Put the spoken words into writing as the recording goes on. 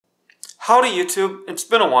Howdy YouTube, it's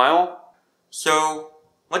been a while. So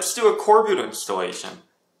let's do a coreboot installation.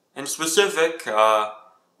 In specific,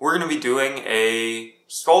 we're going to be doing a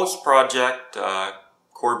Skulls project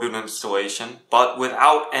coreboot installation, but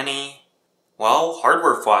without any,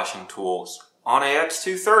 hardware flashing tools on a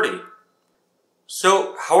X230.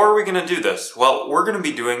 So how are we going to do this? Well, we're going to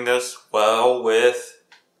be doing this, with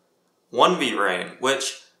 1vyrain,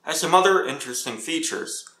 which has some other interesting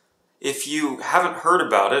features. If you haven't heard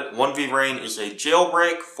about it, 1vyrain is a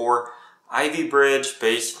jailbreak for Ivy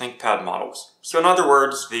Bridge-based ThinkPad models. So in other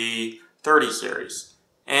words, the 30 series.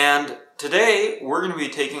 And today, we're going to be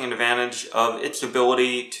taking advantage of its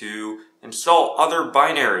ability to install other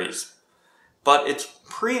binaries. But its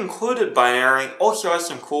pre-included binary also has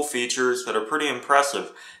some cool features that are pretty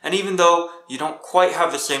impressive. And even though you don't quite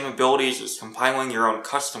have the same abilities as compiling your own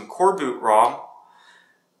custom coreboot ROM,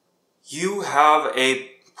 you have a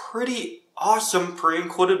pretty awesome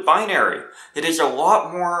pre-included binary. It is a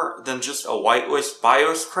lot more than just a whitelist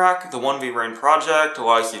BIOS crack. The 1vyrain project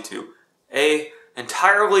allows you to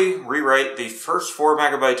entirely rewrite the first 4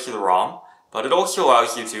 megabytes of the ROM, but it also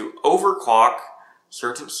allows you to overclock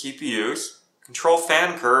certain CPUs, control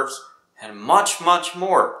fan curves, and much, much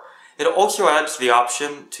more. It also adds the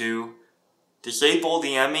option to disable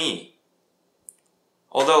the ME.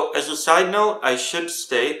 Although, as a side note, I should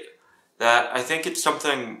state that I think it's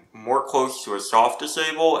something more close to a soft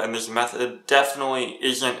disable, and this method definitely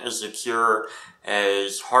isn't as secure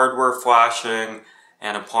as hardware flashing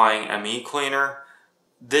and applying ME cleaner.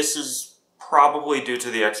 This is probably due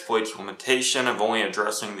to the exploit's limitation of only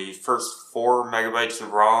addressing the first 4 megabytes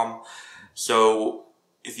of ROM. So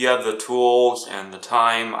if you have the tools and the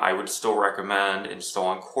time, I would still recommend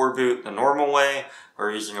installing coreboot the normal way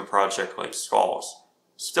or using a project like Skulls.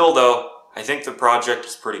 Still though, I think the project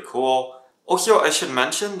is pretty cool. Also, I should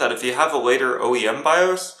mention that if you have a later OEM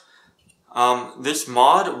BIOS, this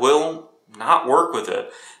mod will not work with it.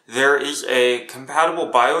 There is a compatible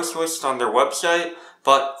BIOS list on their website,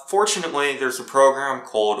 but fortunately there's a program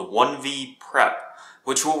called 1vyprep,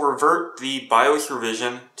 which will revert the BIOS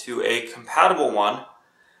revision to a compatible one,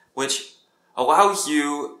 which allows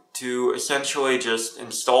you to essentially just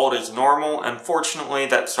install it as normal, and fortunately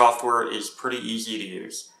that software is pretty easy to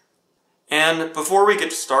use. And before we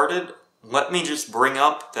get started, let me just bring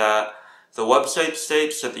up that the website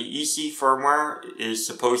states that the EC firmware is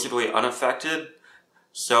supposedly unaffected.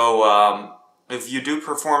 So if you do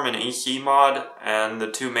perform an EC mod, and the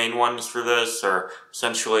two main ones for this are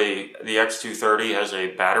essentially the X230 has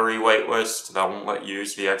a battery waitlist that won't let you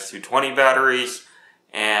use the X220 batteries,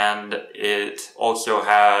 and it also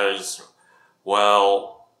has,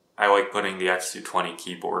 I like putting the X220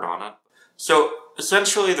 keyboard on it. So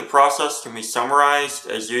essentially the process can be summarized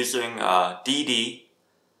as using DD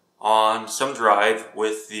on some drive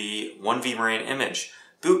with the 1vyrain image.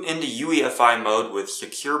 Boot into UEFI mode with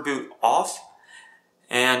secure boot off,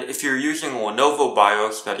 and if you're using a Lenovo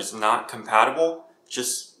BIOS that is not compatible,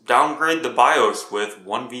 just downgrade the BIOS with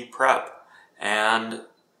 1vyprep. And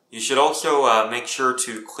you should also make sure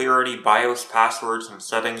to clear any BIOS passwords and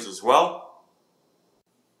settings as well.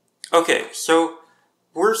 Okay, so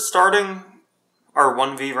we're starting our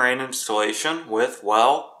 1vyrain installation with,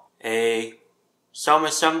 some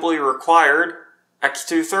assembly required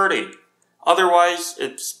X230. Otherwise,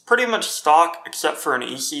 it's pretty much stock except for an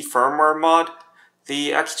EC firmware mod.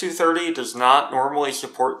 The X230 does not normally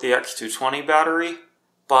support the X220 battery,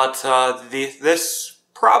 but this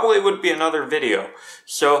probably would be another video.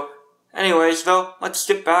 So anyways though, let's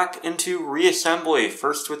get back into reassembly,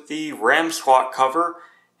 first with the RAM slot cover.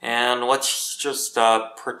 And let's just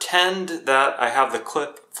pretend that I have the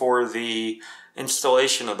clip for the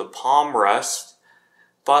installation of the palm rest.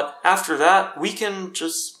 But after that, we can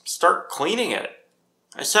just start cleaning it.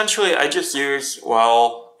 Essentially, I just use,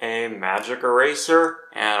 a magic eraser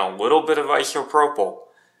and a little bit of isopropyl.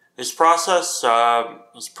 This process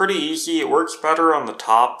is pretty easy. It works better on the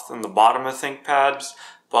top than the bottom of ThinkPads,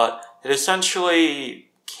 but it essentially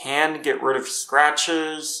can get rid of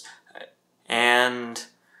scratches and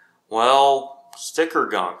sticker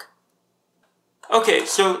gunk. Okay,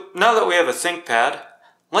 so now that we have a ThinkPad,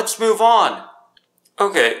 let's move on.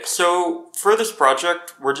 Okay, so for this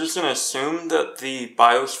project, we're just going to assume that the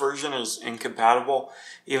BIOS version is incompatible,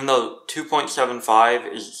 even though 2.75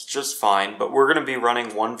 is just fine, but we're going to be running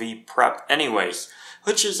 1vyprep anyways,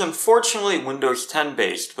 which is unfortunately Windows 10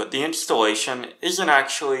 based, but the installation isn't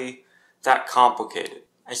actually that complicated.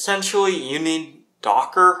 Essentially, you need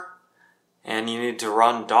Docker, and you need to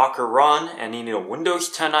run docker run, and you need a Windows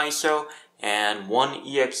 10 ISO, and one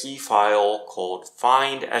exe file called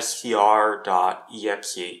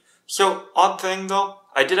findstr.exe. So, odd thing though,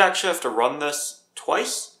 I did actually have to run this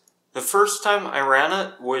twice. The first time I ran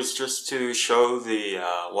it was just to show the,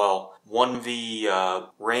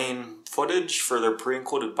 1vyrain footage for their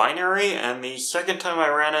pre-included binary, and the second time I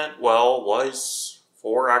ran it, was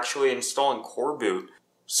for actually installing coreboot.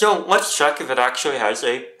 So let's check if it actually has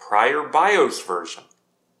a prior BIOS version.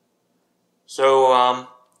 So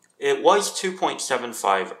it was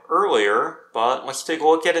 2.75 earlier, but let's take a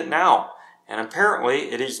look at it now. And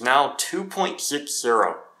apparently it is now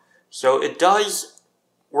 2.60. So it does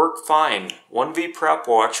work fine. 1vprep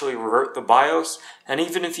will actually revert the BIOS, and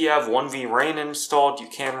even if you have 1vyrain installed, you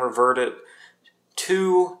can revert it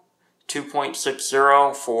to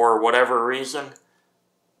 2.60 for whatever reason.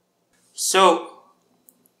 So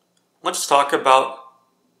let's talk about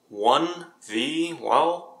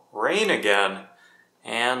 1vyrain again.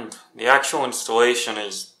 And the actual installation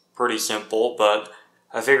is pretty simple, but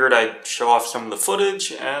I figured I'd show off some of the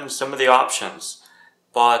footage and some of the options.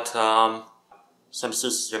 But since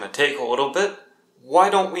this is going to take a little bit, why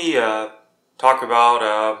don't we talk about,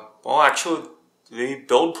 actually the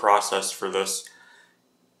build process for this.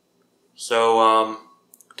 So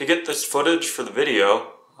to get this footage for the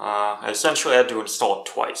video, I essentially had to install it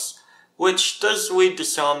twice, which does lead to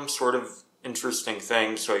some sort of interesting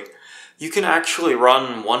things. So you can actually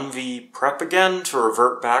run 1vprep again to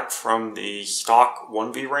revert back from the stock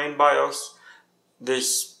 1vyrain BIOS.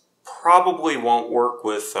 This probably won't work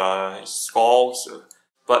with skulls,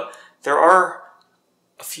 but there are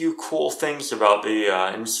a few cool things about the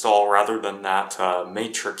install rather than that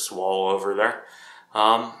matrix wall over there.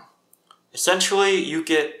 Essentially, you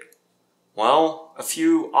get, a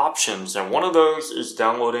few options, and one of those is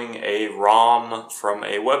downloading a ROM from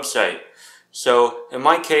a website. So in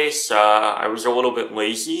my case, I was a little bit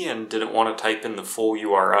lazy and didn't want to type in the full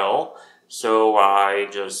URL, so I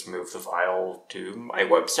just moved the file to my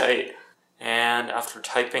website. And after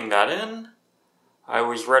typing that in, I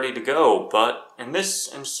was ready to go. But in this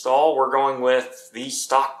install, we're going with the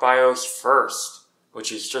stock BIOS first,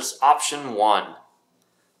 which is just option 1.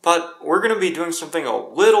 But we're going to be doing something a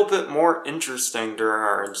little bit more interesting during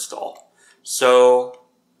our install. So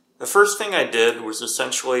the first thing I did was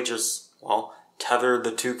essentially just, tether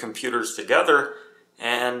the two computers together.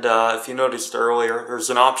 And if you noticed earlier, there's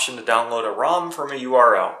an option to download a ROM from a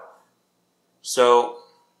URL. So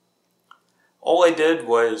all I did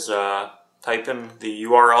was type in the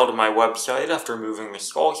URL to my website after moving the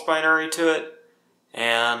skulls binary to it,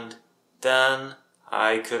 and then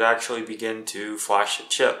I could actually begin to flash a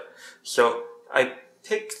chip. So I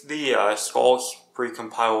picked the skulls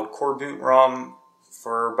precompiled coreboot ROM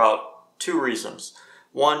for about 2 reasons.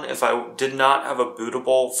 One, if I did not have a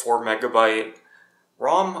bootable 4 megabyte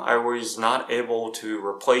ROM, I was not able to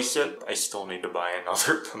replace it. I still need to buy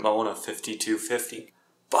another Pomona 5250.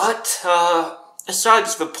 But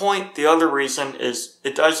besides the point, the other reason is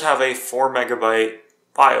it does have a 4 megabyte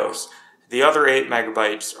BIOS. The other 8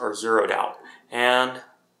 megabytes are zeroed out. And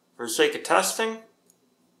for the sake of testing,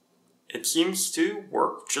 it seems to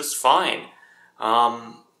work just fine.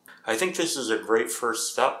 I think this is a great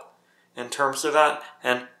first step in terms of that.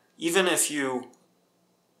 And even if you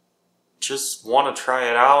just want to try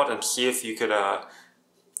it out and see if you could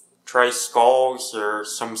try skulls or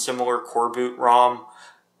some similar coreboot ROM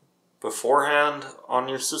beforehand on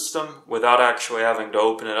your system without actually having to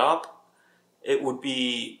open it up, it would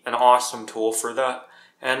be an awesome tool for that.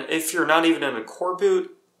 And if you're not even in a coreboot,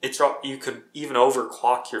 you could even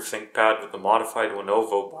overclock your ThinkPad with the modified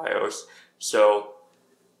Lenovo BIOS. So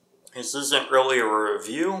this isn't really a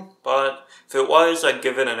review, but if it was, I'd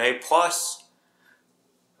give it an A+,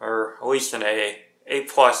 or at least an A+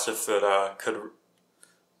 if it could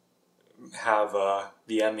have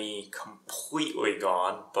the ME completely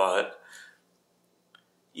gone. But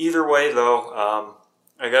either way though,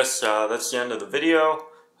 I guess that's the end of the video.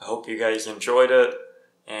 I hope you guys enjoyed it,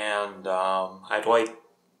 and I'd like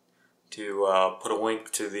to put a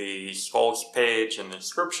link to the skulls page in the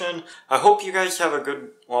description. I hope you guys have a good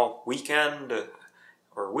weekend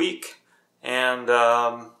or week, and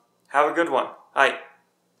have a good one. All right,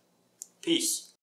 peace.